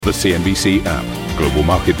The CNBC app. Global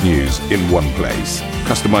market news in one place.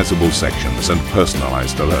 Customizable sections and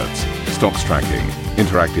personalized alerts. Stocks tracking,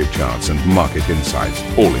 interactive charts and market insights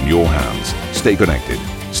all in your hands. Stay connected.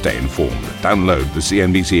 Stay informed. Download the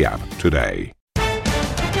CNBC app today.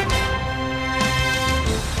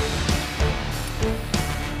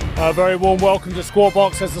 A very warm welcome to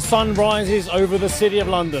Squawk as the sun rises over the City of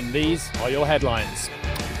London. These are your headlines.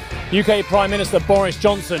 UK Prime Minister Boris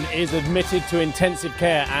Johnson is admitted to intensive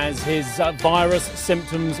care as his virus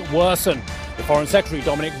symptoms worsen. The Foreign Secretary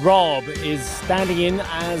Dominic Raab is standing in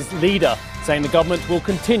as leader, saying the government will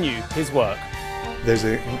continue his work. There's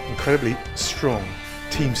an incredibly strong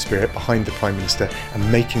team spirit behind the Prime Minister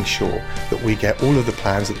and making sure that we get all of the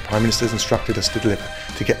plans that the Prime Minister has instructed us to deliver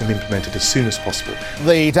to get them implemented as soon as possible.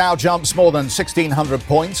 The Dow jumps more than 1,600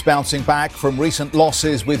 points, bouncing back from recent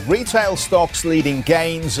losses, with retail stocks leading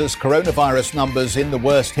gains as coronavirus numbers in the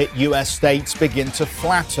worst hit US states begin to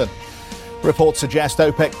flatten. Reports suggest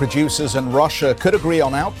OPEC producers and Russia could agree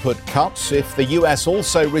on output cuts if the US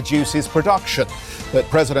also reduces production. But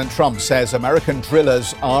President Trump says American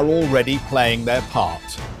drillers are already playing their part.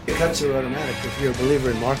 The cuts are automatic. If you're a believer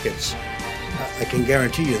in markets, I can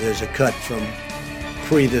guarantee you there's a cut from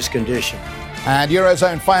pre this condition. And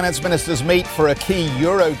Eurozone finance ministers meet for a key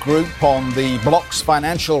Euro group on the bloc's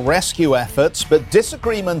financial rescue efforts, but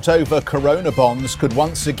disagreement over corona bonds could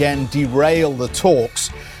once again derail the talks.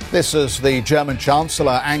 This as the German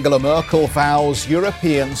Chancellor Angela Merkel vows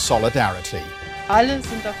European solidarity.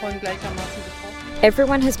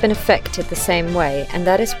 Everyone has been affected the same way, and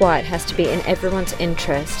that is why it has to be in everyone's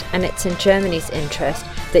interest, and it's in Germany's interest,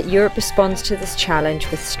 that Europe responds to this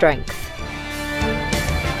challenge with strength.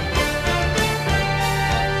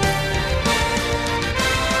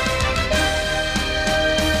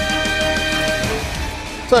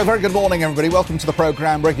 So, very good morning, everybody. Welcome to the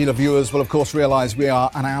programme. Regular viewers will, of course, realise we are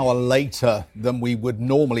an hour later than we would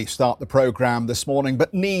normally start the programme this morning,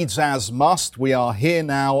 but needs as must. We are here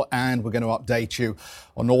now and we're going to update you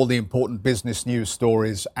on all the important business news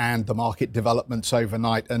stories and the market developments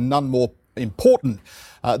overnight, and none more important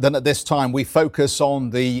than at this time we focus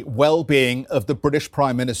on the well-being of the British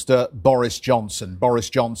Prime Minister Boris Johnson. Boris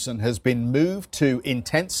Johnson has been moved to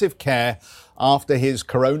intensive care after his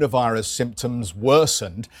coronavirus symptoms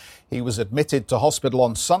worsened. He was admitted to hospital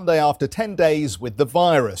on Sunday after 10 days with the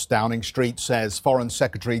virus. Downing Street says Foreign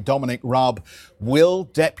Secretary Dominic Raab will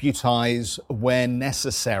deputise where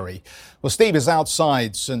necessary. Well, Steve is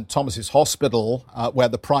outside St Thomas's Hospital, where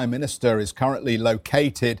the Prime Minister is currently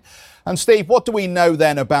located. And Steve, what do we know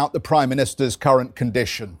then about the Prime Minister's current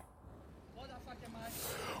condition?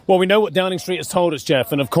 Well, we know what Downing Street has told us,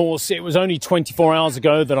 Jeff, and of course it was only 24 hours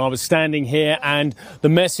ago that I was standing here, and the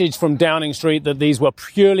message from Downing Street that these were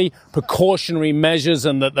purely precautionary measures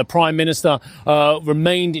and that the Prime Minister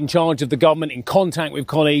remained in charge of the government, in contact with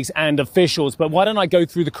colleagues and officials. But why don't I go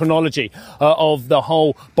through the chronology of the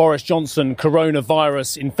whole Boris Johnson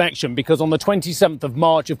coronavirus infection? Because on the 27th of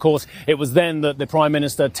March, of course, it was then that the Prime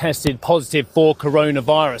Minister tested positive for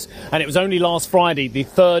coronavirus. And it was only last Friday, the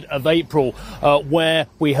 3rd of April, where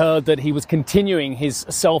we heard that he was continuing his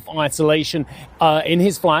self-isolation in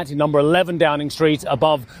his flat in number 11 Downing Street,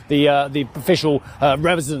 above the official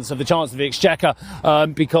residence of the Chancellor of the Exchequer,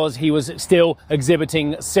 because he was still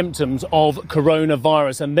exhibiting symptoms of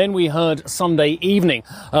coronavirus. And then we heard Sunday evening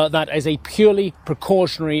that as a purely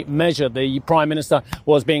precautionary measure, the Prime Minister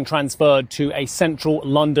was being transferred to a central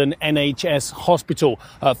London NHS hospital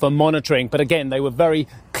for monitoring. But again, they were very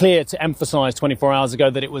clear to emphasise 24 hours ago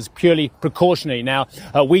that it was purely precautionary. Now,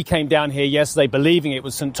 we came down here yesterday believing it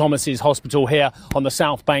was St Thomas's Hospital here on the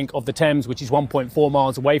south bank of the Thames, which is 1.4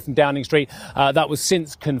 miles away from Downing Street. That was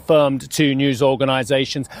since confirmed to news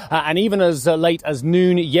organisations. And even as late as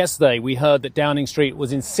noon yesterday, we heard that Downing Street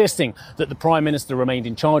was insisting that the Prime Minister remained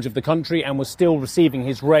in charge of the country and was still receiving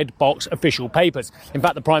his red box official papers. In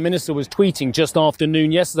fact, the Prime Minister was tweeting just after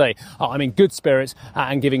noon yesterday, I'm in good spirits,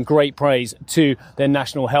 and giving great praise to their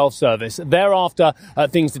National Health Service. Thereafter,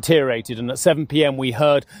 things deteriorated, and at 7 p.m. we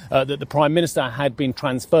heard that the Prime Minister had been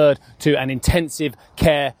transferred to an intensive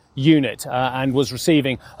care unit and was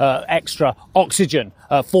receiving extra oxygen.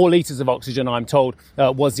 4 litres of oxygen, I'm told,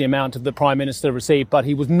 was the amount of the Prime Minister received, but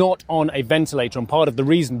he was not on a ventilator. And part of the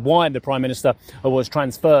reason why the Prime Minister was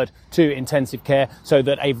transferred to intensive care, so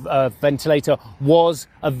that a ventilator was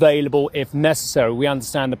available if necessary. We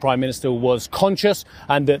understand the Prime Minister was conscious,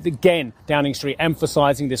 and that, again, Downing Street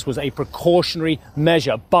emphasising this was a precautionary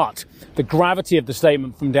measure. But the gravity of the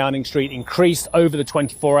statement from Downing Street increased over the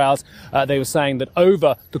 24 hours. They were saying that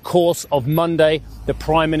over the course of Monday, the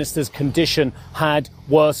Prime Minister's condition had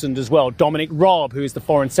worsened as well. Dominic Raab, who is the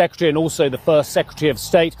Foreign Secretary and also the First Secretary of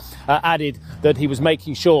State, added that he was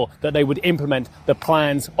making sure that they would implement the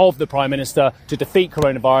plans of the Prime Minister to defeat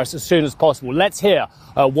coronavirus as soon as possible. Let's hear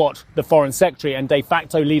what the Foreign Secretary and de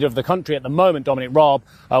facto leader of the country at the moment, Dominic Raab,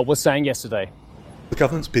 was saying yesterday. The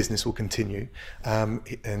government's business will continue,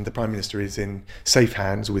 and the Prime Minister is in safe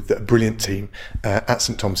hands with a brilliant team at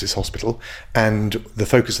St Thomas's Hospital, and the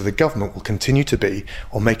focus of the government will continue to be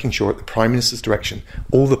on making sure, at the Prime Minister's direction,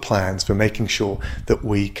 all the plans for making sure that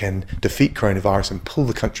we can defeat coronavirus and pull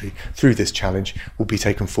the country through this challenge will be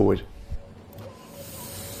taken forward.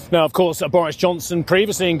 Now, of course, Boris Johnson,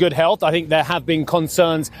 previously in good health. I think there have been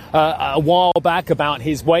concerns a while back about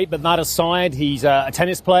his weight, but that aside, he's a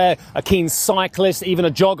tennis player, a keen cyclist, even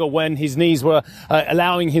a jogger when his knees were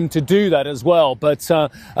allowing him to do that as well. But a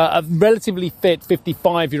relatively fit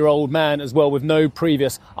 55-year-old man as well with no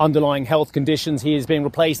previous underlying health conditions. He is being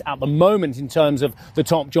replaced at the moment in terms of the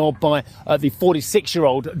top job by the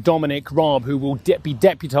 46-year-old Dominic Raab, who will be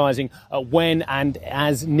deputising when and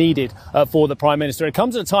as needed for the Prime Minister. It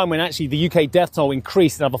comes at a time when actually the UK death toll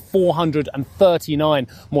increased another 439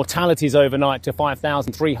 mortalities overnight to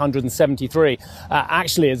 5,373.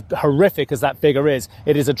 Actually, as horrific as that figure is,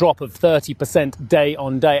 it is a drop of 30% day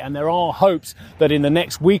on day. And there are hopes that in the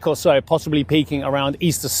next week or so, possibly peaking around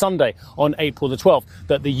Easter Sunday on April the 12th,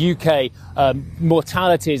 that the UK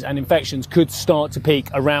mortalities and infections could start to peak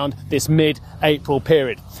around this mid-April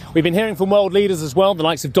period. We've been hearing from world leaders as well, the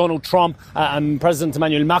likes of Donald Trump and President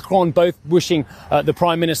Emmanuel Macron, both wishing the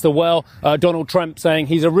Prime Minister well. Donald Trump saying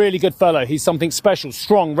he's a really good fellow. He's something special,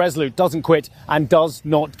 strong, resolute, doesn't quit and does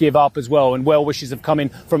not give up as well. And well wishes have come in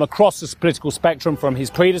from across the political spectrum, from his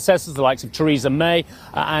predecessors, the likes of Theresa May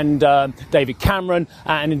and David Cameron,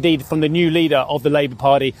 and indeed from the new leader of the Labour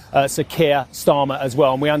Party, Sir Keir Starmer as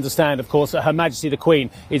well. And we understand, of course, that Her Majesty the Queen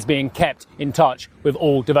is being kept in touch with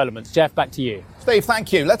all developments. Jeff, back to you. Steve,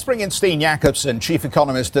 thank you. Let's bring in Steen Jacobsen, Chief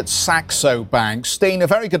Economist at Saxo Bank. Steen, a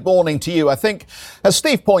very good morning to you. I think, as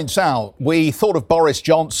Steve points out, we thought of Boris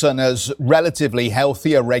Johnson as relatively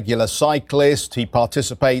healthy, a regular cyclist. He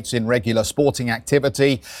participates in regular sporting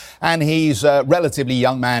activity, and he's a relatively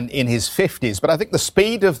young man in his 50s. But I think the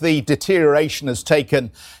speed of the deterioration has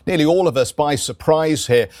taken nearly all of us by surprise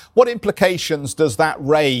here. What implications does that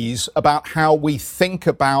raise about how we think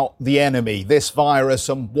about the enemy, this virus,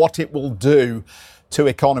 and what it will do to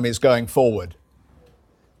economies going forward?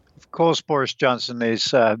 Of course, Boris Johnson is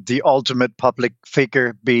the ultimate public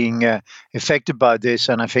figure being affected by this.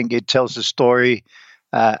 And I think it tells the story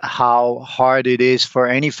how hard it is for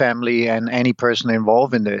any family and any person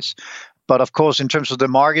involved in this. But of course, in terms of the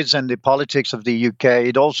markets and the politics of the UK,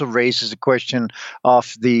 it also raises the question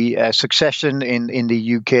of the succession in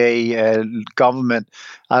the UK government.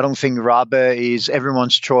 I don't think Raab is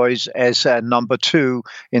everyone's choice as number two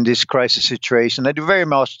in this crisis situation. It very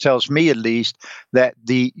much tells me, at least, that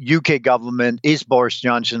the UK government is Boris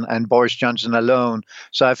Johnson and Boris Johnson alone.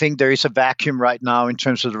 So I think there is a vacuum right now in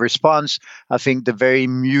terms of the response. I think the very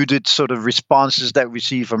muted sort of responses that we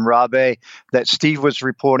see from Raab that Steve was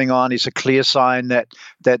reporting on is a clear sign that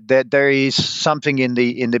there is something in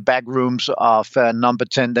the back rooms of number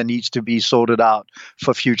 10 that needs to be sorted out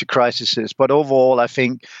for future crises. But overall, I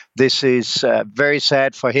think this is very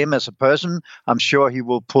sad for him as a person. I'm sure he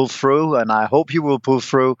will pull through, and I hope he will pull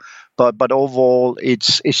through. But overall,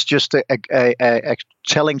 it's just a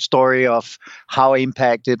telling story of how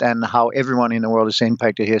impacted and how everyone in the world is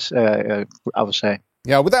impacted here, I would say.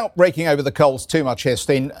 Yeah, without breaking over the coals too much here,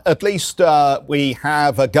 Steen, at least we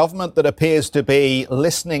have a government that appears to be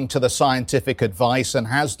listening to the scientific advice and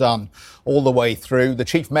has done all the way through. The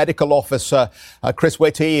Chief Medical Officer, Chris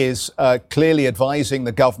Whitty, is clearly advising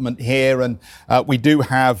the government here. And we do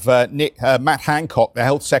have Matt Hancock, the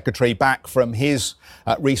Health Secretary, back from his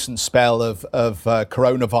recent spell of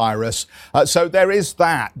coronavirus. So there is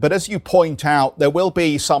that. But as you point out, there will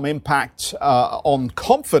be some impact on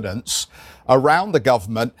confidence around the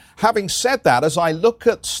government. Having said that, as I look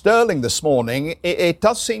at sterling this morning, it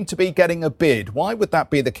does seem to be getting a bid. Why would that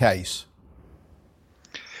be the case?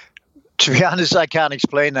 To be honest, I can't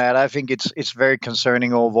explain that. I think it's very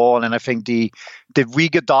concerning overall. And I think the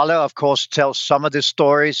weaker dollar, of course, tells some of the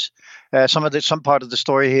stories. some part of the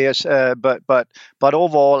story here. But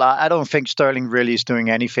overall, I don't think sterling really is doing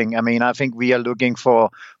anything. I mean, I think we are looking for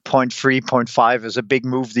 0.3, 0.5 as a big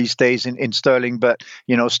move these days in sterling. But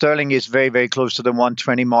sterling is very, very close to the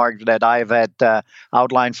 120 mark that I've had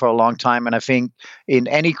outlined for a long time. And I think in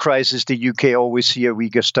any crisis, the UK always see a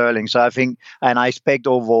weaker sterling. So I think, and I expect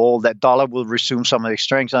overall that dollar will resume some of its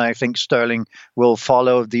strength, and I think sterling will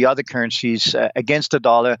follow the other currencies against the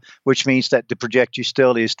dollar, which means that the projection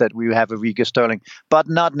still is that we have a weaker sterling, but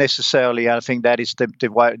not necessarily. I think that is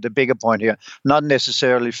the bigger point here. Not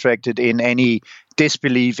necessarily reflected in any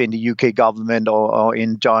disbelief in the UK government or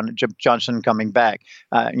in Johnson coming back.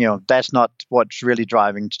 That's not what's really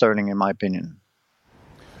driving sterling, in my opinion.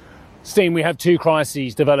 Steen, we have two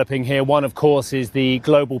crises developing here. One, of course, is the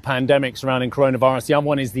global pandemic surrounding coronavirus. The other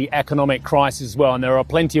one is the economic crisis as well. And there are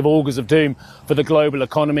plenty of augurs of doom for the global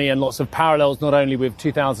economy and lots of parallels, not only with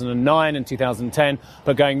 2009 and 2010,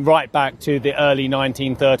 but going right back to the early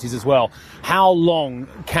 1930s as well. How long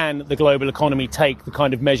can the global economy take the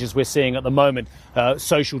kind of measures we're seeing at the moment,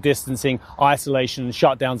 social distancing, isolation, and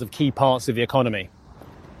shutdowns of key parts of the economy?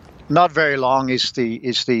 Not very long is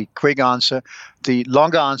the quick answer. The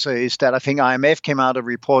longer answer is that I think IMF came out a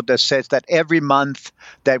report that says that every month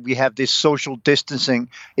that we have this social distancing,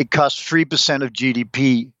 it costs 3% of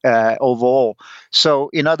GDP overall. So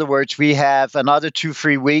in other words, we have another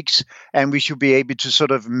 2-3 weeks, and we should be able to sort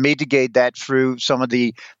of mitigate that through some of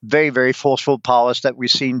the very, very forceful powers that we've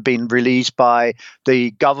seen being released by the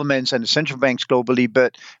governments and the central banks globally.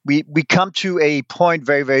 But we come to a point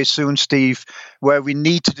very, very soon, Steve, where we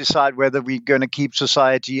need to decide whether we're going to keep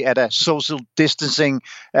society at a social distancing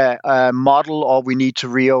model, or we need to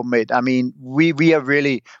reopen it. I mean, we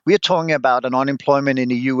are talking about an unemployment in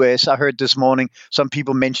the US. I heard this morning some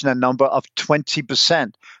people mention a number of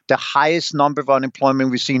 20%. The highest number of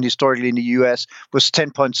unemployment we've seen historically in the US was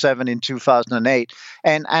 10.7 in 2008.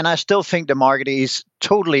 And I still think the market is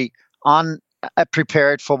totally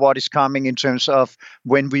prepared for what is coming in terms of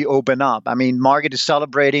when we open up. I mean, market is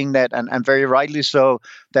celebrating that, and very rightly so,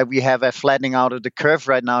 that we have a flattening out of the curve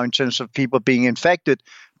right now in terms of people being infected.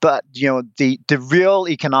 But, the real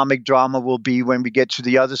economic drama will be when we get to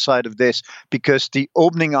the other side of this, because the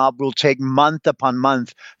opening up will take month upon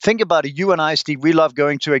month. Think about it. You and I, Steve, we love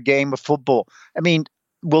going to a game of football. I mean,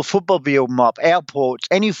 will football be open up? Airports,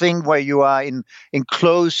 anything where you are in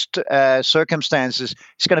closed circumstances,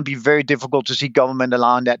 it's going to be very difficult to see government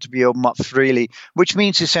allowing that to be open up freely, which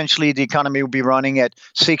means essentially the economy will be running at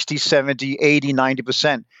 60, 70, 80,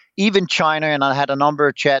 90%. Even China, and I had a number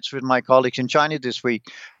of chats with my colleagues in China this week.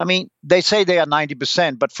 I mean, they say they are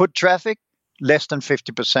 90%, but foot traffic, less than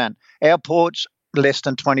 50%. Airports, less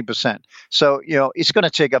than 20%. So, it's going to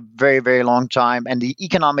take a very, very long time, and the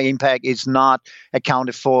economic impact is not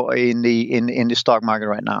accounted for in the stock market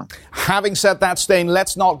right now. Having said that, Steen,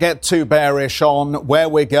 let's not get too bearish on where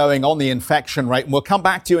we're going on the infection rate. And we'll come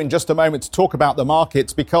back to you in just a moment to talk about the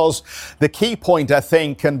markets, because the key point, I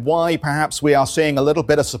think, and why perhaps we are seeing a little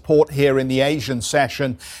bit of support here in the Asian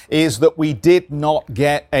session, is that we did not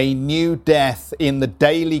get a new death in the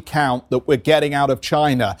daily count that we're getting out of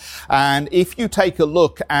China. And if you take a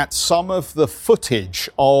look at some of the footage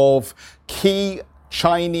of key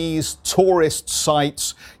Chinese tourist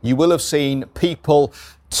sites, you will have seen people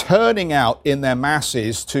turning out in their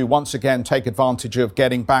masses to once again take advantage of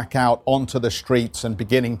getting back out onto the streets and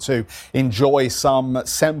beginning to enjoy some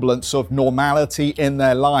semblance of normality in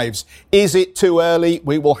their lives. Is it too early?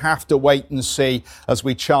 We will have to wait and see as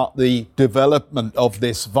we chart the development of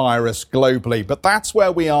this virus globally. But that's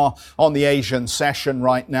where we are on the Asian session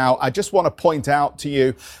right now. I just want to point out to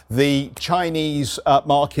you the Chinese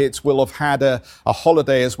markets will have had a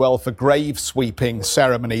holiday as well for grave sweeping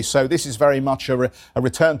ceremony. So this is very much a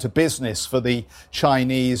return to business for the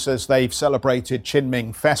Chinese as they've celebrated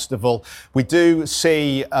Qingming Festival. We do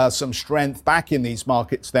see some strength back in these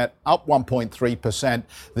markets. They're up 1.3%.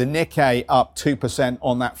 The Nikkei up 2%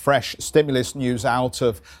 on that fresh stimulus news out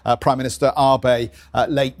of Prime Minister Abe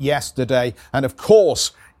late yesterday. And of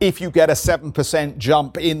course, if you get a 7%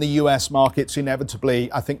 jump in the US markets,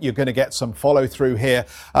 inevitably, I think you're going to get some follow through here.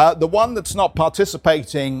 The one that's not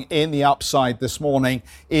participating in the upside this morning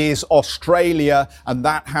is Australia, and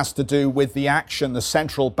that has to do with the action the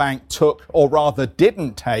central bank took, or rather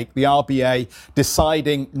didn't take, the RBA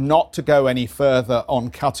deciding not to go any further on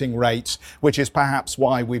cutting rates, which is perhaps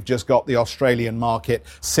why we've just got the Australian market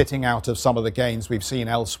sitting out of some of the gains we've seen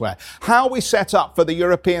elsewhere. How are we set up for the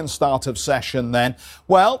European start of session then?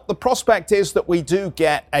 Well, the prospect is that we do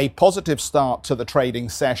get a positive start to the trading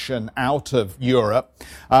session out of Europe.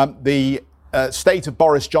 The state of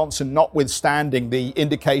Boris Johnson notwithstanding, the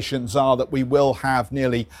indications are that we will have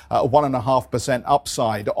nearly a 1.5%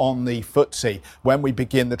 upside on the FTSE when we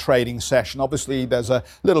begin the trading session. Obviously, there's a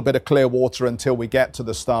little bit of clear water until we get to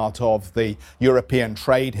the start of the European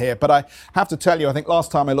trade here. But I have to tell you, I think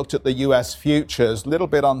last time I looked at the US futures, a little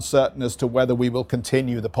bit uncertain as to whether we will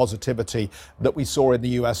continue the positivity that we saw in the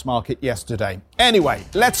US market yesterday. Anyway,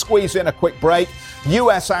 let's squeeze in a quick break.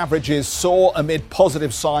 US averages soar amid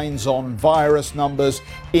positive signs on virus numbers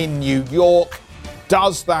in New York.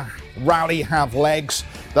 Does the rally have legs?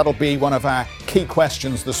 That'll be one of our key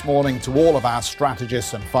questions this morning to all of our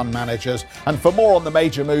strategists and fund managers. And for more on the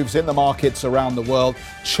major moves in the markets around the world,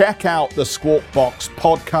 check out the Squawk Box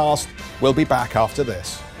podcast. We'll be back after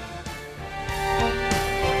this.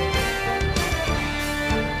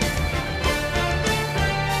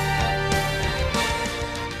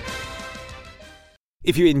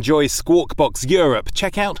 If you enjoy Squawk Box Europe,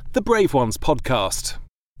 check out the Brave Ones podcast.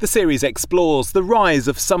 The series explores the rise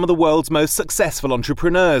of some of the world's most successful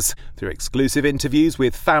entrepreneurs. Through exclusive interviews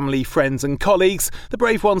with family, friends and colleagues, the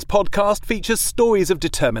Brave Ones podcast features stories of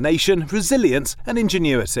determination, resilience and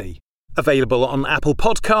ingenuity. Available on Apple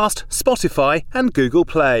Podcast, Spotify and Google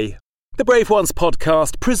Play. The Brave Ones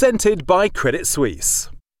podcast presented by Credit Suisse.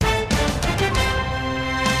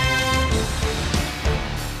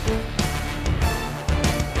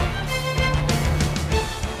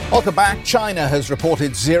 Welcome back. China has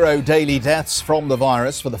reported 0 daily deaths from the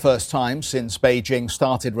virus for the first time since Beijing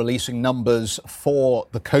started releasing numbers for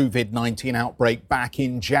the COVID-19 outbreak back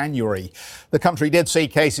in January. The country did see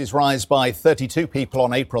cases rise by 32 people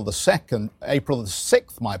on April the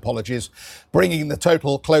 6th, bringing the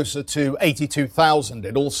total closer to 82,000.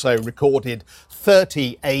 It also recorded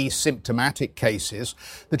 30 asymptomatic cases.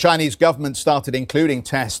 The Chinese government started including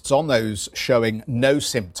tests on those showing no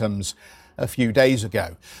symptoms a few days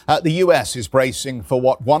ago. The US is bracing for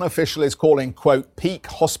what one official is calling, quote, peak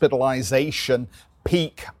hospitalization,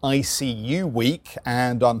 peak ICU week,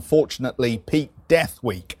 and unfortunately peak death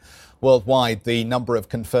week. Worldwide, the number of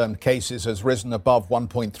confirmed cases has risen above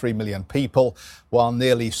 1.3 million people, while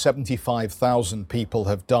nearly 75,000 people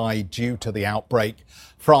have died due to the outbreak.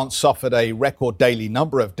 France suffered a record daily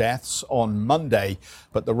number of deaths on Monday,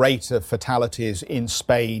 but the rate of fatalities in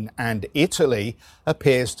Spain and Italy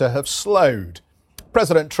appears to have slowed.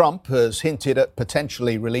 President Trump has hinted at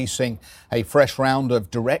potentially releasing a fresh round of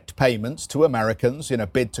direct payments to Americans in a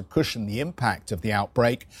bid to cushion the impact of the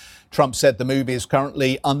outbreak. Trump said the move is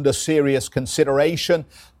currently under serious consideration,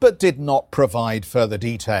 but did not provide further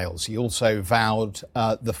details. He also vowed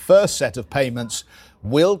the first set of payments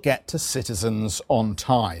will get to citizens on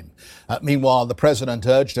time. Meanwhile, the president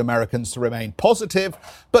urged Americans to remain positive,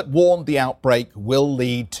 but warned the outbreak will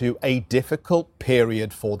lead to a difficult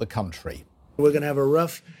period for the country. We're going to have a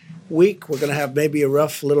rough week. We're going to have maybe a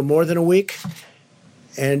little more than a week.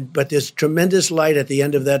 But there's tremendous light at the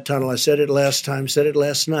end of that tunnel. I said it last time, said it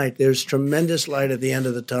last night. There's tremendous light at the end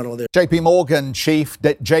of the tunnel there. JP Morgan chief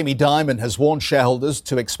Jamie Dimon has warned shareholders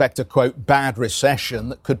to expect a, quote, bad recession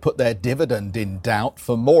that could put their dividend in doubt.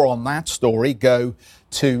 For more on that story, go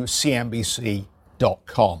to CNBC.com.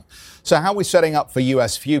 So how are we setting up for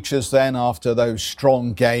US futures then after those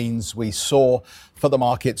strong gains we saw for the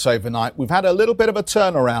markets overnight? We've had a little bit of a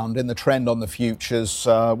turnaround in the trend on the futures.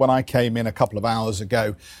 When I came in a couple of hours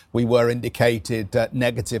ago, we were indicated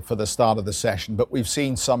negative for the start of the session, but we've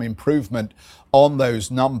seen some improvement on those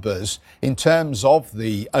numbers. In terms of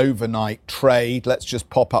the overnight trade, let's just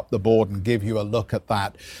pop up the board and give you a look at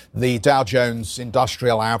that. The Dow Jones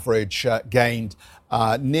Industrial Average gained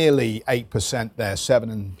nearly 8% there,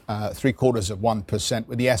 7.75%,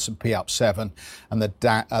 with the S&P up 7% and the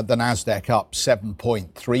Nasdaq up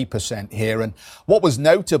 7.3% here. And what was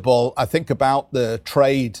notable, I think, about the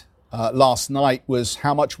trade last night was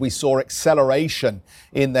how much we saw acceleration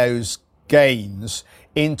in those gains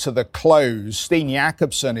into the close. Steen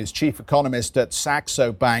Jacobsen is chief economist at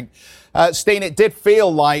Saxo Bank. Steen, it did feel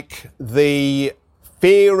like the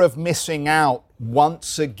fear of missing out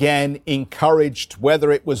once again encouraged,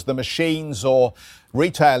 whether it was the machines or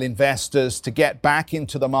retail investors, to get back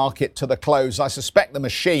into the market to the close. I suspect the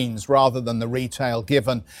machines rather than the retail,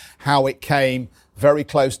 given how it came very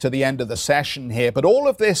close to the end of the session here. But all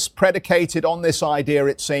of this predicated on this idea,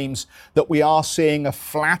 it seems, that we are seeing a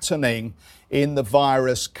flattening in the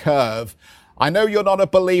virus curve. I know you're not a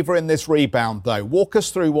believer in this rebound, though. Walk us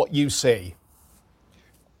through what you see.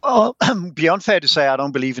 Well, beyond fair to say, I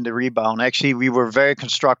don't believe in the rebound. Actually, we were very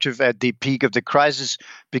constructive at the peak of the crisis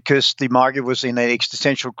because the market was in an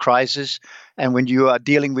existential crisis. And when you are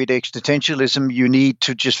dealing with existentialism, you need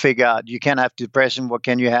to just figure out, you can't have depression, what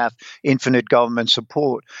can you have? Infinite government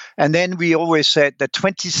support. And then we always said that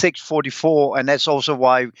 2644, and that's also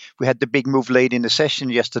why we had the big move late in the session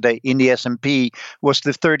yesterday in the S&P, was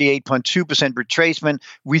the 38.2% retracement.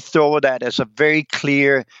 We throw that as a very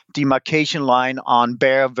clear demarcation line on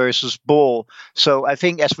bear versus bull. So I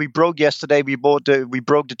think as we broke yesterday, we broke the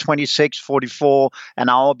 2644 an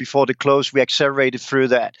hour before the close. We accelerated through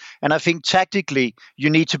that. And I think tactically, you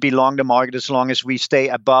need to be long the market as long as we stay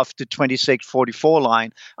above the 2644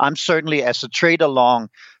 line. I'm certainly, as a trader, long.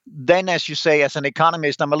 Then, as you say, as an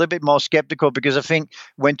economist, I'm a little bit more skeptical, because I think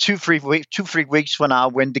when 2-3 weeks from now,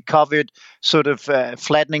 when the COVID sort of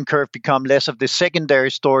flattening curve become less of the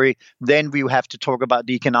secondary story, then we will have to talk about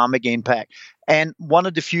the economic impact. And one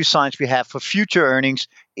of the few signs we have for future earnings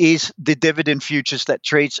is the dividend futures that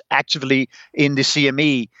trades actively in the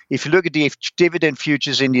CME. If you look at the dividend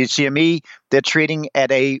futures in the CME, they're trading at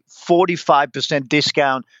a 45%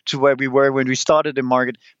 discount to where we were when we started the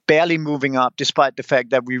market, barely moving up despite the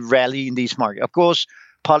fact that we rally in these markets. Of course,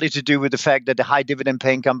 partly to do with the fact that the high dividend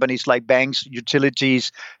paying companies like banks,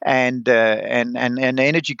 utilities, and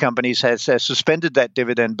energy companies has suspended that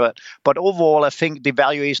dividend. But overall, I think the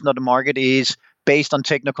valuation of the market is based on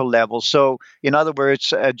technical levels. So, in other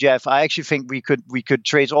words, Jeff, I actually think we could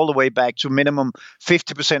trace all the way back to minimum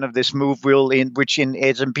 50% of this move which in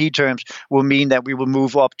S&P terms will mean that we will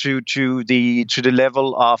move up to the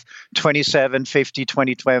level of 2750,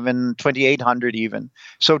 2800 even.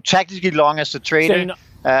 So tactically long as a trader.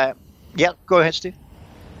 Yeah, go ahead, Steve.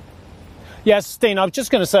 Yes, Steen, I was just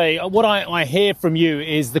going to say, what I hear from you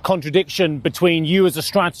is the contradiction between you as a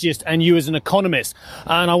strategist and you as an economist.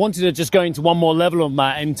 And I wanted to just go into one more level on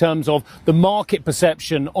that in terms of the market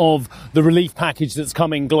perception of the relief package that's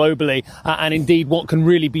coming globally, and indeed what can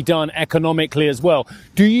really be done economically as well.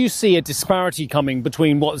 Do you see a disparity coming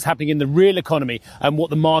between what's happening in the real economy and what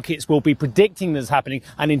the markets will be predicting that's happening,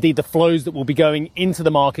 and indeed the flows that will be going into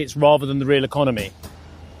the markets rather than the real economy?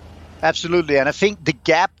 Absolutely. And I think the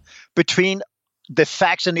gap between the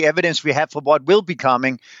facts and the evidence we have for what will be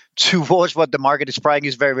coming towards what the market is pricing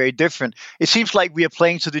is very, very different. It seems like we are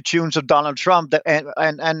playing to the tunes of Donald Trump,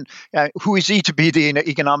 and who is he to be the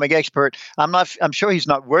economic expert? I'm sure he's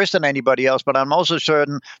not worse than anybody else, but I'm also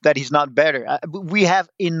certain that he's not better. We have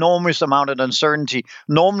enormous amount of uncertainty.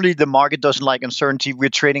 Normally, the market doesn't like uncertainty. We're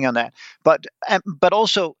trading on that, but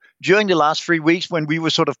also, during the last 3 weeks, when we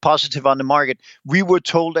were sort of positive on the market, we were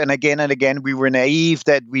told, and again, we were naive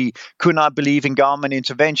that we could not believe in government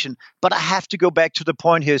intervention. But I have to go back to the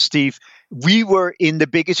point here, Steve. We were in the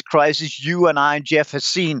biggest crisis you and I and Jeff have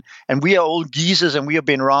seen, and we are old geezers, and we have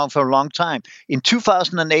been wrong for a long time. In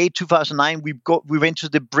 2008, 2009, we went to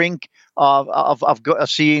the brink of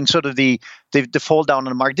seeing sort of the fall down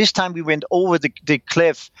on the market. This time we went over the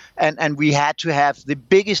cliff, and we had to have the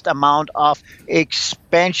biggest amount of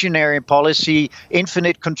expansionary policy,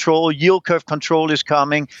 infinite control, yield curve control is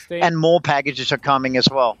coming, and more packages are coming as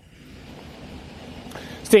well.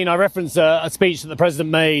 I referenced a speech that the president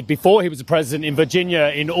made before he was the president in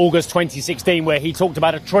Virginia in August 2016, where he talked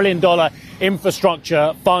about $1 trillion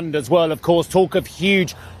infrastructure fund as well. Of course, talk of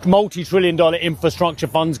huge multi-trillion-dollar infrastructure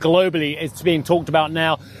funds globally is being talked about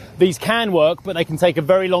now. These can work, but they can take a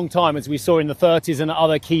very long time, as we saw in the 30s and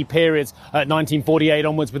other key periods at 1948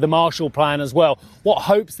 onwards with the Marshall Plan as well. What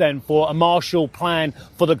hopes then for a Marshall Plan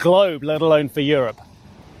for the globe, let alone for Europe?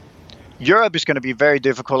 Europe is going to be very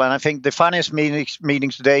difficult, and I think the finance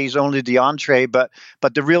meeting today is only the entree, but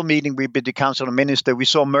the real meeting will be the Council of Ministers. We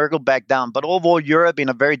saw Merkel back down, but overall Europe in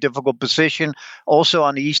a very difficult position, also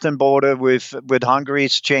on the eastern border with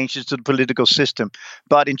Hungary's changes to the political system.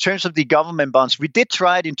 But in terms of the government bonds, we did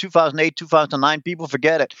try it in 2008, 2009. People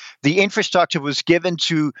forget it. The infrastructure was given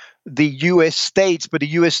to the U.S. states, but the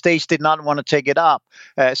U.S. states did not want to take it up.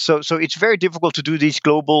 So it's very difficult to do these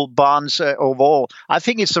global bonds overall. I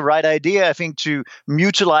think it's the right idea. I think to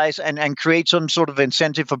mutualize and create some sort of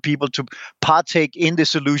incentive for people to partake in the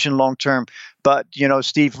solution long term. But,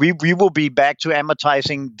 Steve, we will be back to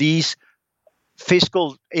amortizing these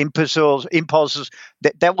fiscal impulses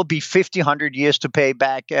that will be 50, 100 years to pay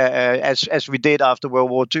back as we did after World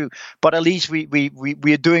War II. But at least we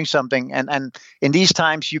are doing something. And in these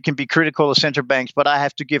times, you can be critical of central banks, but I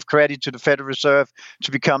have to give credit to the Federal Reserve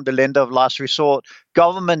to become the lender of last resort.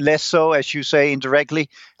 Government less so, as you say, indirectly.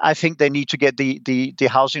 I think they need to get the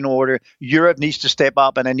house in order. Europe needs to step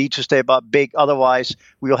up, and they need to step up big. Otherwise,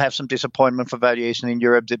 we will have some disappointment for valuation in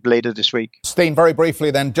Europe later this week. Steen, very briefly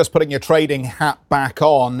then, just putting your trading hat back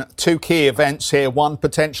on. on two key events here, one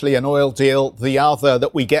potentially an oil deal, the other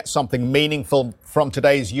that we get something meaningful from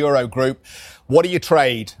today's Eurogroup. What do you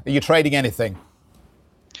trade? Are you trading anything?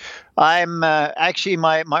 I'm actually,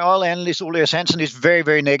 my oil analyst, Ole Hansen, is very,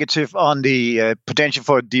 very negative on the potential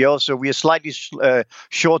for a deal. So we are slightly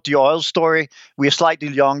short the oil story. We are slightly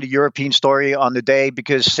long the European story on the day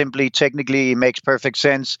because simply technically it makes perfect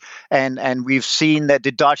sense. And we've seen that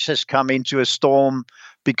the Dutch has come into a storm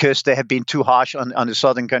because they have been too harsh on the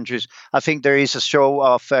southern countries. I think there is a show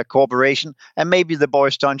of cooperation, and maybe the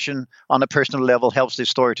Boris Johnson on a personal level helps this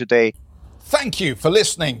story today. Thank you for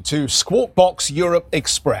listening to Squawk Box Europe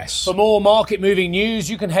Express. For more market-moving news,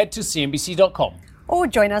 you can head to cnbc.com. Or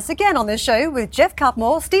join us again on this show with Jeff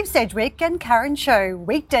Cutmore, Steve Sedgwick and Karen Cho,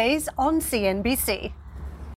 weekdays on CNBC.